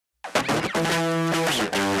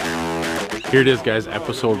Here it is, guys,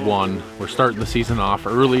 episode 1. We're starting the season off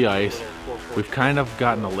early ice. We've kind of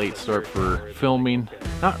gotten a late start for filming.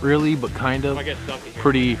 Not really, but kind of.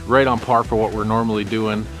 Pretty right on par for what we're normally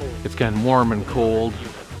doing. It's getting warm and cold,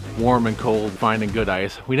 finding good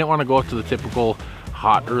ice. We didn't want to go up to the typical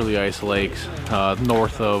hot early ice lakes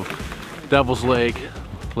north of Devil's Lake,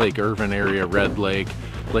 Lake Irvin area, Red Lake.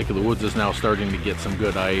 Lake of the Woods is now starting to get some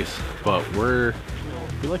good ice, but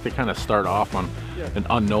we like to kind of start off on an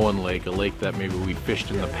unknown lake, a lake that maybe we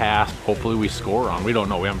fished in the past. Hopefully we score on. We don't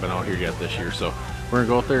know. We haven't been out here yet this year, so we're gonna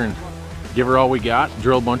go out there and give her all we got,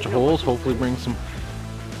 drill a bunch of holes, hopefully bring some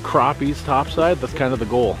crappies topside. That's kind of the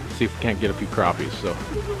goal. See if we can't get a few crappies. So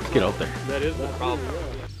let's get out there. That is the problem.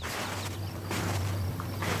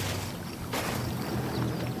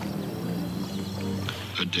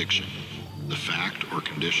 Addiction. The fact or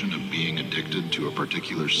condition of being addicted to a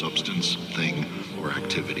particular substance, thing, or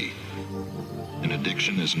activity. An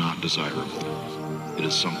addiction is not desirable. It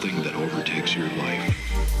is something that overtakes your life.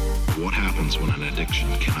 What happens when an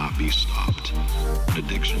addiction cannot be stopped? An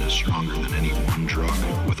addiction is stronger than any one drug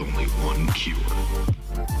with only one cure.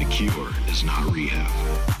 The cure is not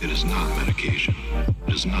rehab. It is not medication.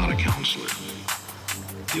 It is not a counselor.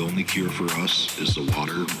 The only cure for us is the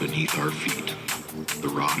water beneath our feet, the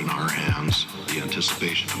rod in our hands, the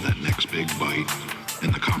anticipation of that next big bite,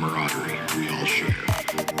 and the camaraderie we all share.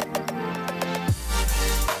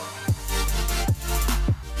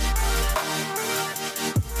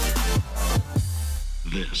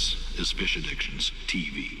 This is Fish Addictions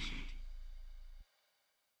TV.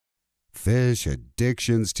 Fish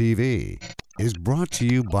Addictions TV is brought to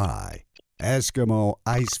you by Eskimo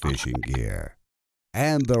Ice Fishing Gear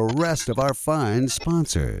and the rest of our fine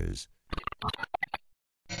sponsors.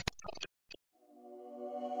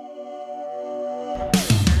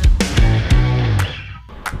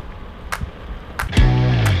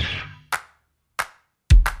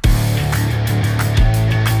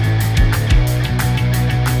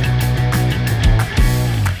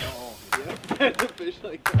 Fish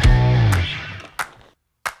like that.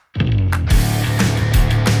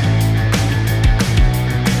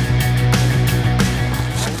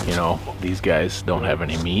 You know, these guys don't have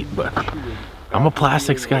any meat, but I'm a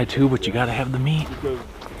plastics guy too, but you gotta have the meat.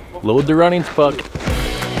 Load the running puck.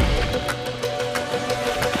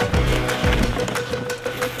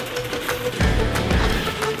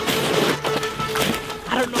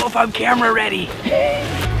 I don't know if I'm camera ready.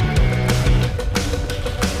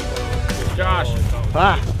 Josh.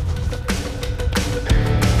 Ah.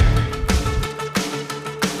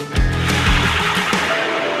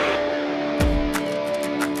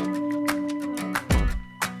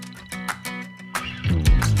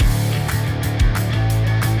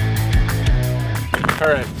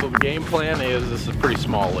 Alright, so the game plan is, this is a pretty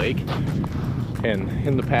small lake, and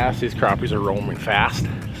in the past these crappies are roaming fast,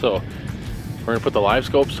 so we're going to put the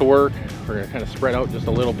LiveScopes to work. We're going to kind of spread out just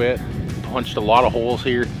a little bit, punched a lot of holes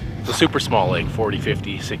here. It's a super small lake, 40,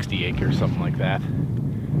 50, 60 acres, something like that,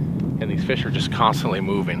 and these fish are just constantly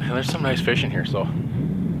moving, and there's some nice fish in here, so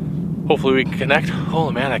hopefully we can connect.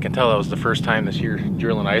 Holy man, I can tell that was the first time this year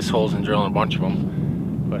drilling ice holes and drilling a bunch of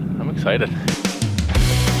them, but I'm excited.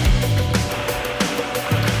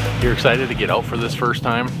 You're excited to get out for this first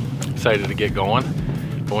time, excited to get going,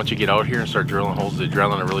 but once you get out here and start drilling holes, the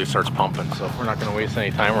adrenaline really starts pumping, so we're not going to waste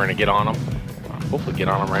any time. We're going to get on them, hopefully get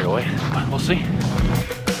on them right away, but we'll see.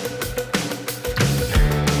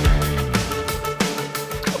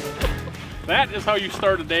 That is how you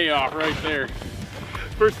start a day off right there.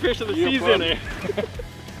 First fish of the season.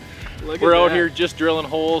 We're out here just drilling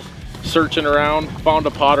holes, searching around, found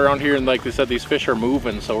a pot around here, and like they said, these fish are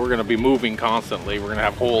moving, so we're gonna be moving constantly. We're gonna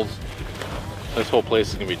have holes. This whole place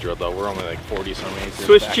is gonna be drilled out. We're only like 40 some acres.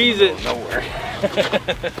 Swiss cheese it. Nowhere.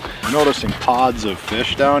 I'm noticing pods of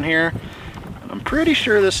fish down here. I'm pretty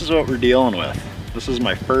sure this is what we're dealing with. This is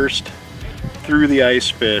my first through the ice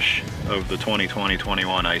fish of the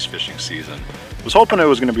 2020-21 ice fishing season. Was hoping it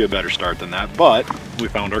was going to be a better start than that, but we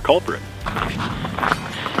found our culprit.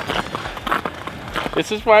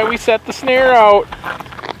 This is why we set the snare out.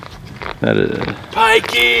 That is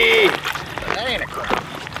Pikey! That ain't a crap.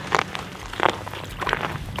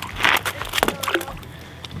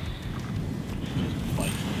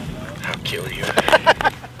 I'll kill you.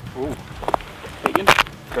 Ooh. Bacon.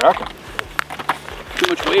 Cracking. Too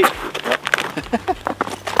much weight.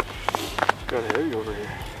 Got heavy over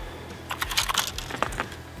here.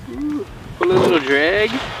 Ooh. Pull a little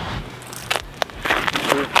drag.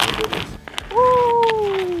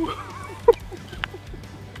 Woo!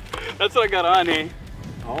 That's what I got on, eh?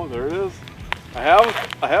 Oh, there it is. I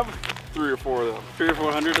have 3 or 4 of them. 300 or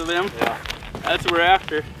 400 of them? Yeah. That's what we're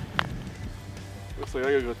after. Looks like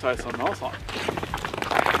I gotta go tie something else on.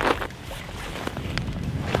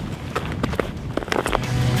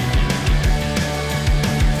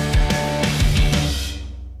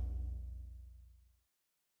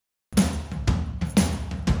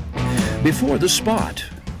 Before the spot,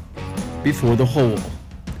 before the hole,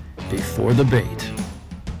 before the bait.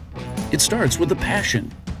 It starts with a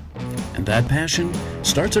passion, and that passion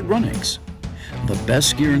starts at Runnings, the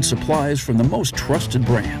best gear and supplies from the most trusted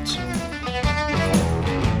brands.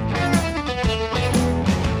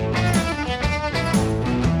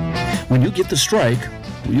 When you get the strike,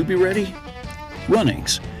 will you be ready?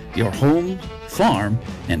 Runnings, your home, farm,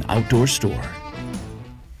 and outdoor store.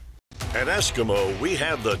 At Eskimo, we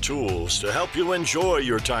have the tools to help you enjoy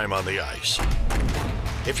your time on the ice.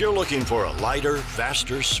 If you're looking for a lighter,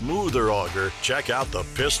 faster, smoother auger, check out the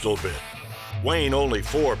Pistol Bit. Weighing only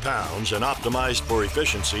 4 pounds and optimized for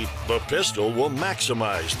efficiency, the Pistol will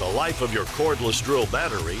maximize the life of your cordless drill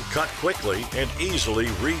battery, cut quickly, and easily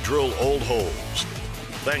re-drill old holes.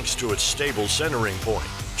 Thanks to its stable centering point.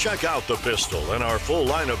 Check out the Pistol and our full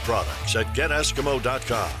line of products at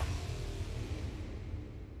geteskimo.com.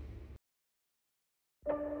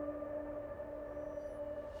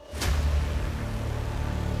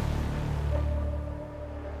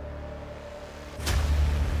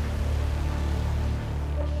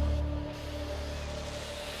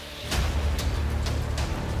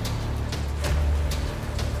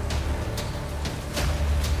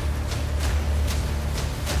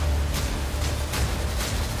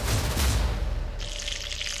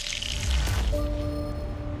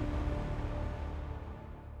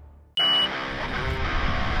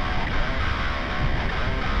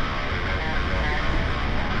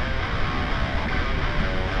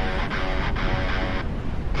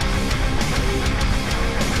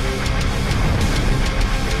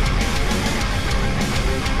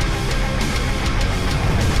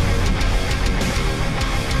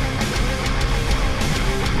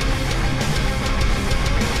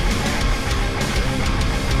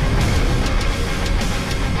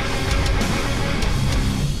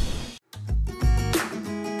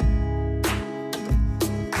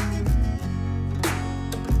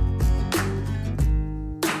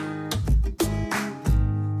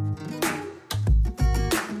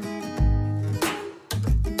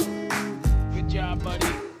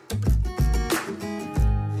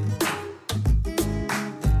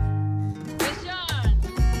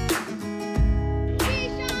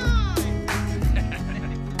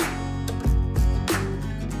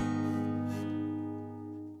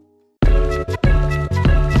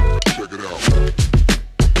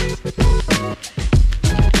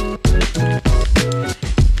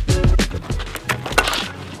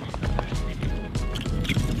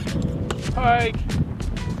 Pike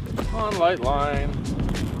on light line.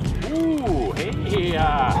 Ooh, hey,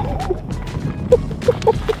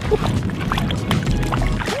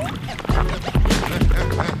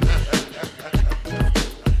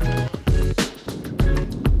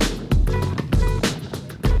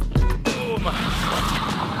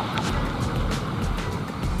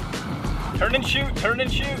 Turn and shoot, turn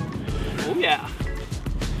and shoot. Oh yeah.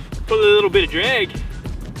 Put a little bit of drag.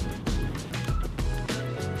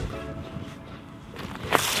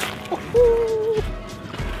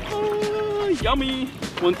 Yummy.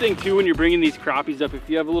 One thing too, when you're bringing these crappies up, if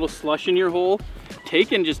you have a little slush in your hole,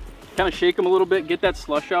 take and just kind of shake them a little bit, get that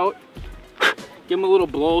slush out, give them a little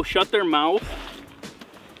blow, shut their mouth.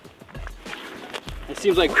 It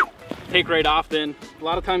seems like take right off then. A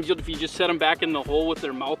lot of times if you just set them back in the hole with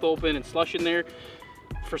their mouth open and slush in there,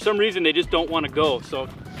 for some reason they just don't want to go, so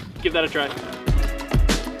give that a try.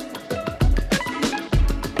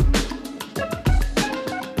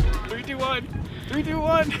 3, 2, 1. 3, 2,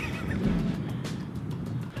 1.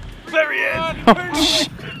 There he is!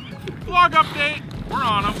 Vlog update! We're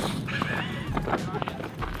on him.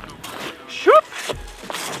 Shoop!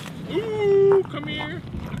 Ooh, come here.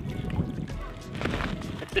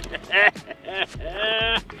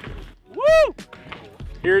 Woo!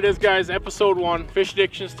 Here it is, guys, episode 1, Fish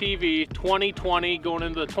Addictions TV 2020, going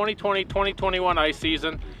into the 2020-2021 ice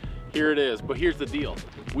season. Here it is, but here's the deal.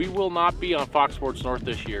 We will not be on Fox Sports North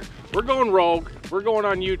this year. We're going rogue. We're going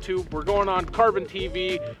on YouTube. We're going on Carbon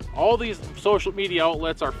TV, all these social media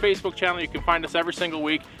outlets, our Facebook channel. You can find us every single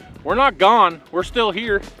week. We're not gone. We're still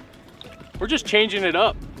here. We're just changing it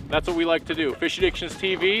up. That's what we like to do. Fish Addictions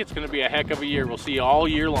TV, it's going to be a heck of a year. We'll see you all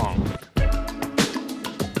year long.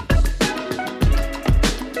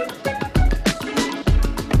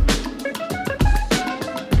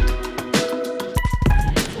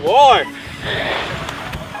 Boy!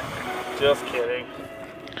 Just kidding.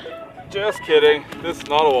 Just kidding. This is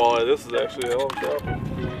not a walleye. This is actually a hell of a crappie.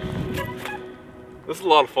 This is a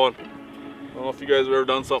lot of fun. I don't know if you guys have ever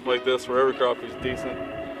done something like this where every crappie is decent.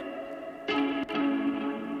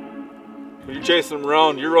 When you're chasing them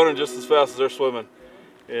around, you're running just as fast as they're swimming.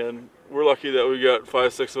 And we're lucky that we got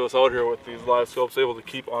 5, 6 of us out here with these LiveScopes able to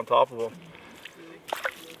keep on top of them.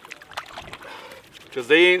 Because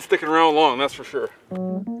they ain't sticking around long, that's for sure.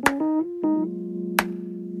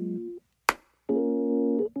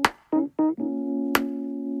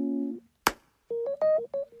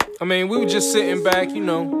 I mean, we were just sitting back, you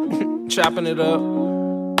know, chopping it up,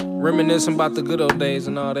 reminiscing about the good old days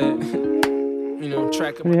and all that. You know,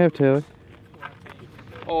 tracking. What do you have, Taylor?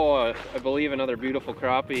 Oh, I believe another beautiful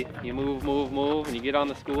crappie. You move, move, move, and you get on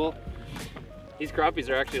the spool. These crappies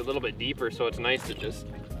are actually a little bit deeper, so it's nice to just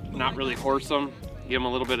not really horse them. Give them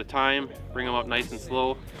a little bit of time, bring them up nice and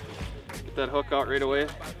slow. Get that hook out right away.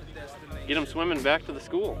 Get them swimming back to the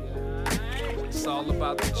school. It's all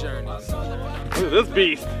about the journey. Look at this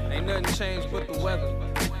beast. Ain't nothing changed but the weather.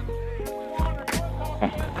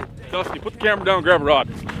 Dusty, put the camera down and grab a rod.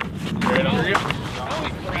 Right under you.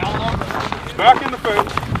 Back in the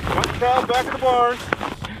fence. Got the cows back in the barn.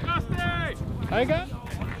 Dusty! I got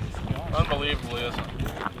unbelievable, is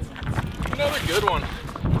another good one.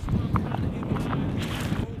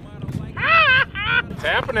 It's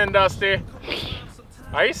happening, Dusty.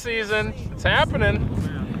 Ice season. It's happening.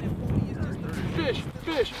 Fish,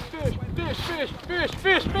 fish, fish, fish, fish, fish,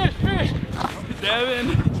 fish, fish, fish. Devin,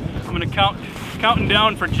 I'm gonna counting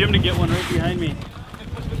down for Jim to get one right behind me.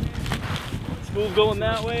 School's going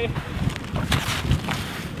that way.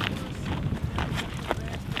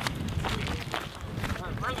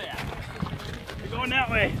 Where are they at? They're going that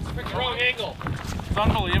way. Pick the wrong angle. It's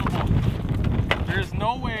unbelievable. There's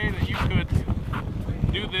no way that you could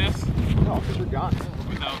do this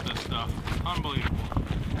without this stuff. Unbelievable.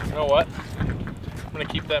 You know what? I'm gonna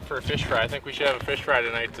keep that for a fish fry. I think we should have a fish fry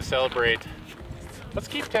tonight to celebrate. Let's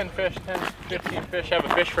keep 10 fish, 10, 15 fish, have a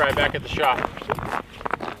fish fry back at the shop.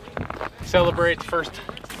 Celebrate first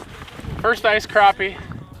ice crappie,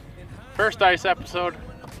 first ice episode.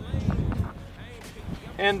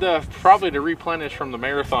 And probably to replenish from the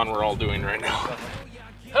marathon we're all doing right now.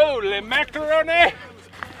 Holy macaroni!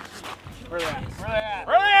 Where they at? Where they at?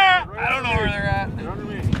 Where they at? I don't know where they're at. They're under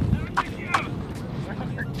me.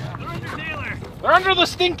 They're under Taylor. They're under the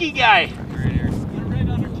stinky guy. Right here. They're right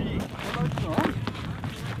under T.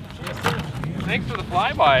 Thanks for the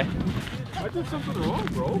flyby. I did something wrong,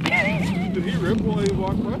 bro. Did he rip while he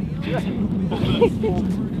walked by? Yeah.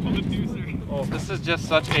 Oh, this is just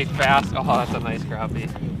such a fast, oh, that's a nice crappie.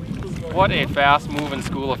 What a fast moving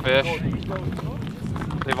school of fish.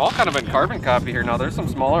 They've all kind of been carbon copy here now. There's some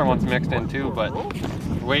smaller ones mixed in too, but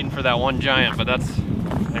we're waiting for that one giant, but that's,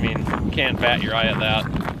 I mean, you can't bat your eye at that.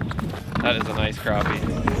 That is a nice crappie.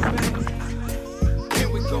 Here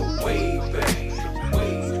we go way back,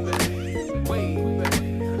 way back.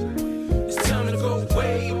 It's time to go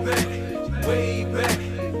way back, way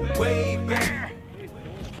back, way back.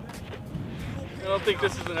 I don't think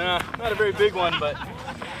this is not a very big one, but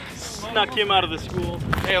snuck him out of the school.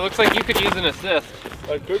 Hey, it looks like you could use an assist.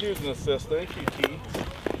 I could use an assist. Thank you, T.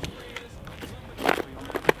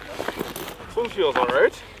 Swim feels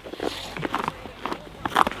alright.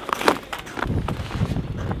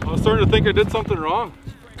 I was starting to think I did something wrong.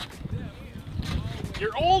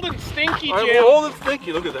 You're old and stinky, Jim. I'm old and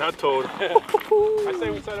stinky. Look at that toad. I say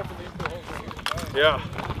we set up for these two holes. Yeah.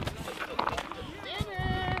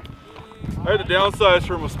 I had to downsize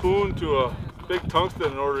from a spoon to a big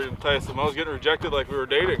tungsten in order to entice them. I was getting rejected like we were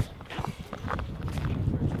dating.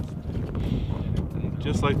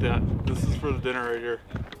 Just like that. This is for the dinner right here.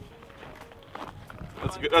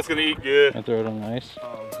 That's good. That's gonna eat good. I throw it on the ice.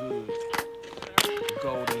 Oh, good.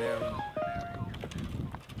 Golden arrow.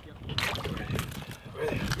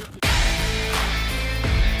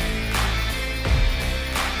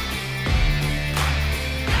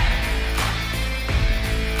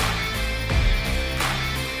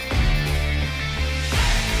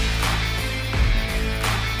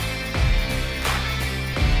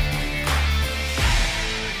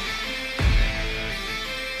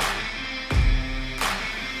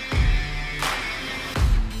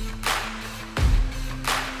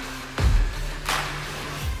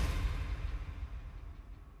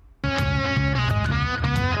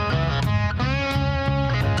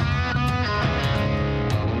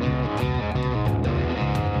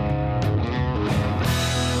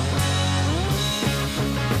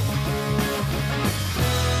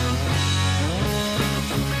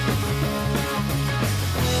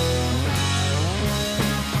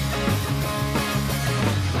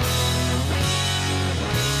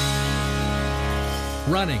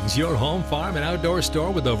 Runnings, your home, farm, and outdoor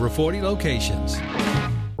store with over 40 locations.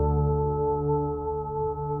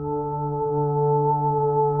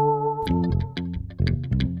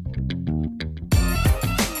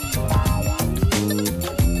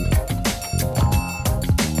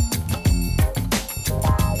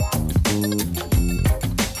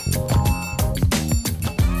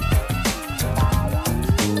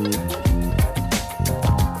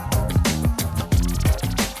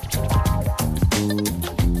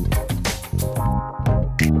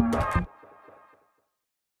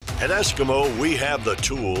 At Eskimo, we have the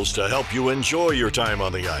tools to help you enjoy your time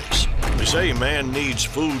on the ice. They say man needs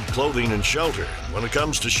food, clothing, and shelter. When it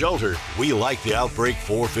comes to shelter, we like the Outbreak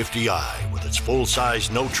 450i with its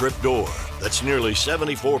full-size no-trip door that's nearly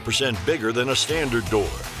 74% bigger than a standard door,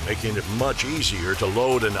 making it much easier to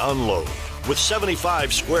load and unload. With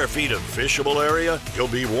 75 square feet of fishable area, you'll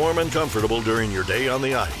be warm and comfortable during your day on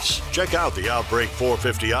the ice. Check out the Outbreak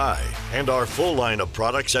 450i and our full line of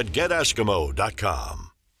products at geteskimo.com.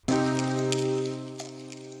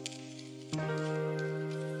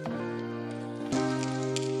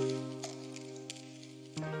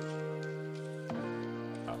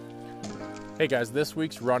 Hey guys, this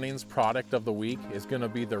week's Runnings product of the week is going to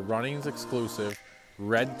be the Runnings exclusive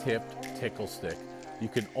red-tipped tickle stick. You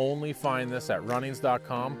can only find this at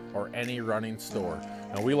runnings.com or any running store.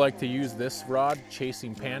 Now we like to use this rod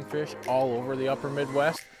chasing panfish all over the upper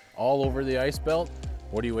Midwest, all over the ice belt.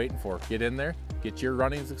 What are you waiting for? Get in there, get your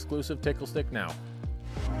Runnings exclusive tickle stick now.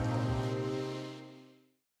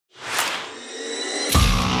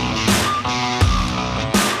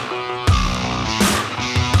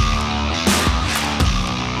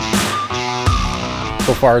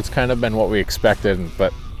 So far it's kind of been what we expected,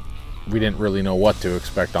 but we didn't really know what to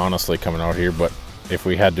expect honestly coming out here. But if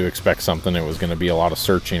we had to expect something, it was going to be a lot of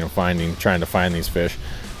searching and trying to find these fish.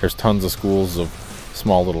 There's tons of schools of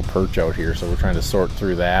small little perch out here, so we're trying to sort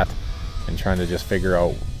through that and trying to just figure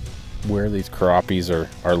out where these crappies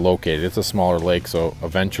are located. It's a smaller lake, so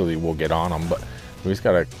eventually we'll get on them, but we just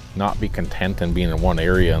got to not be content in being in one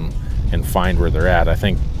area and find where they're at. I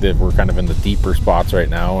think that we're kind of in the deeper spots right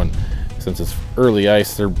now, and since it's early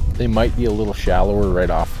ice, they might be a little shallower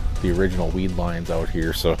right off the original weed lines out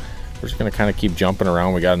here. So we're just gonna kind of keep jumping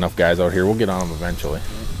around. We got enough guys out here. We'll get on them eventually.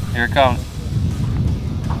 Here it comes.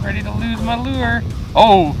 I'm ready to lose my lure.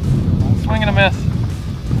 Oh, swing and a miss.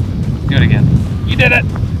 Do it again. You did it.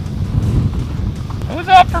 Who's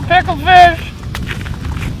up for pickled fish?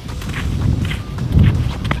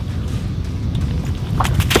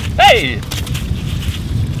 Hey!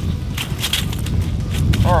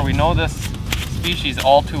 Or we know this species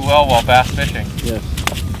all too well while bass fishing. Yes.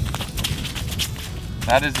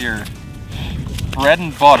 That is your bread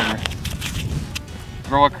and butter.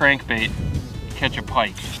 Throw a crankbait, catch a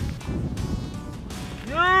pike.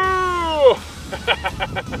 No!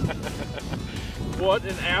 What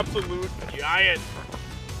an absolute giant.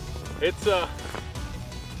 It's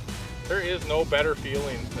there is no better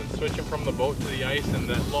feeling than switching from the boat to the ice and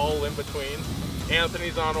that lull in between.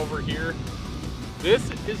 Anthony's on over here.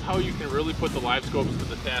 This is how you can really put the LiveScopes to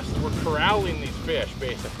the test. We're corralling these fish,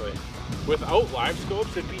 basically. Without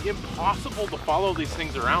LiveScopes, it'd be impossible to follow these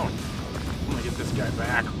things around. I'm gonna get this guy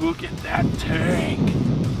back. Look at that tank.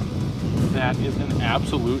 That is an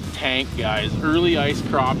absolute tank, guys. Early ice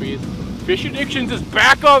crappies. Fish Addictions is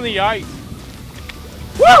back on the ice.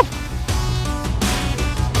 Woo!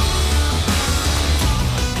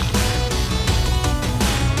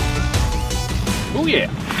 Oh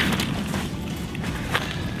yeah.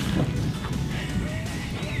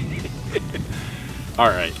 All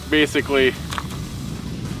right, basically,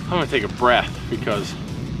 I'm gonna take a breath because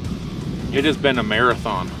it has been a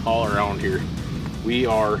marathon all around here. We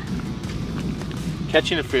are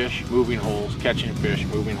catching a fish, moving holes, catching a fish,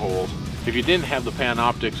 moving holes. If you didn't have the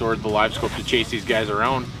Panoptics or the LiveScope to chase these guys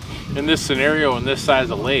around, in this scenario, in this size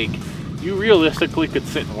of lake, you realistically could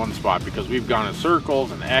sit in one spot because we've gone in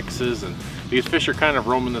circles and X's, and these fish are kind of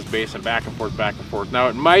roaming this basin back and forth, back and forth. Now,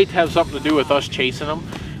 it might have something to do with us chasing them.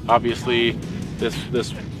 Obviously,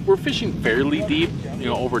 we're fishing fairly deep, you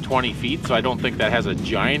know, over 20 feet, so I don't think that has a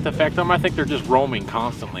giant effect on them. I think they're just roaming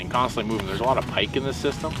constantly and constantly moving. There's a lot of pike in this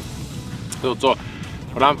system. So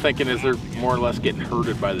what I'm thinking is they're more or less getting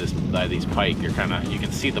herded by these pike. You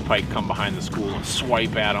can see the pike come behind the school and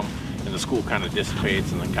swipe at them, and the school kind of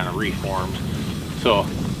dissipates and then kind of reforms. So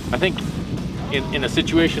I think in a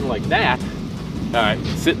situation like that,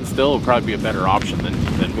 sitting still would probably be a better option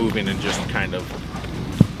than moving and just kind of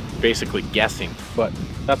basically guessing. But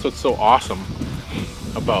that's what's so awesome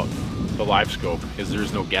about the LiveScope, is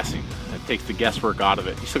there's no guessing. It takes the guesswork out of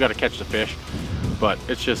it. You still got to catch the fish, but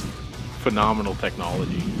it's just phenomenal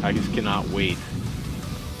technology. I just cannot wait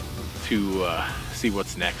to see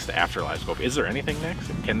what's next after LiveScope. Is there anything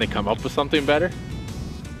next? Can they come up with something better?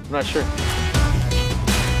 I'm not sure.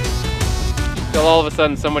 Till all of a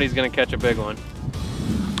sudden somebody's gonna catch a big one.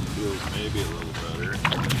 Feels maybe a little better.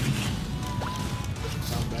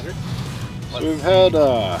 Sound better? So we've had,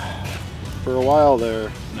 for a while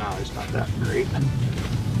there, no, it's not that great.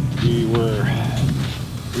 We were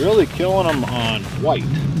really killing them on white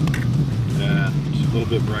and a little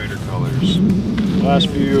bit brighter colors. The last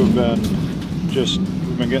few have been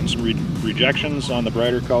we've been getting some rejections on the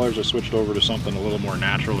brighter colors. I switched over to something a little more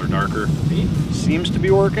natural or darker. Seems to be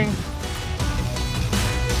working.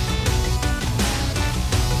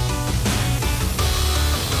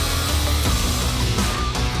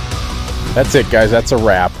 That's it, guys. That's a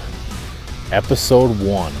wrap. Episode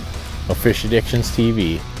 1 of Fish Addictions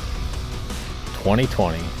TV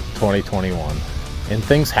 2020-2021. And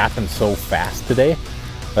things happen so fast today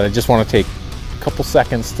that I just want to take a couple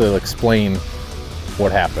seconds to explain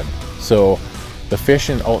what happened. So the fish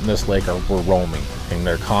out in this lake were roaming, and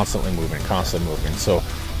they're constantly moving. So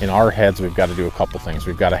in our heads, we've got to do a couple things.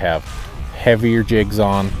 We've got to have heavier jigs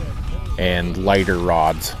on and lighter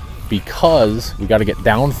rods, because we got to get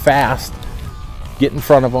down fast, get in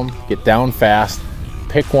front of them, get down fast,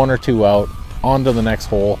 pick one or two out, onto the next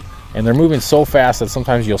hole. And they're moving so fast that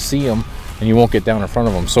sometimes you'll see them and you won't get down in front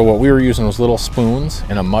of them. So what we were using was little spoons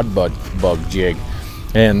and a mud bug jig.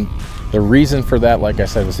 And the reason for that, like I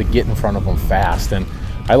said, was to get in front of them fast. And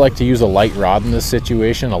I like to use a light rod in this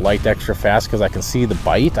situation, a light extra fast, because I can see the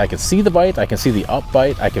bite. I can see the bite, I can see the up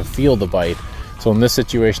bite, I can feel the bite. So in this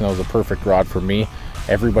situation, that was a perfect rod for me.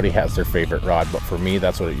 Everybody has their favorite rod, but for me,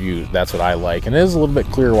 that's what I like. And it is a little bit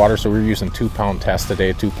clear water, so we're using 2-pound test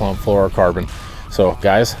today, 2-pound fluorocarbon. So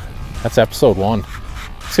guys, that's episode 1.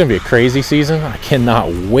 It's gonna be a crazy season. I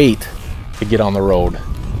cannot wait to get on the road.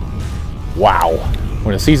 Wow.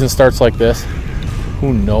 When a season starts like this,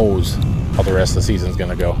 who knows how the rest of the season's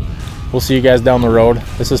gonna go. We'll see you guys down the road.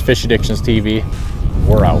 This is Fish Addictions TV.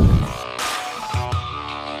 We're out.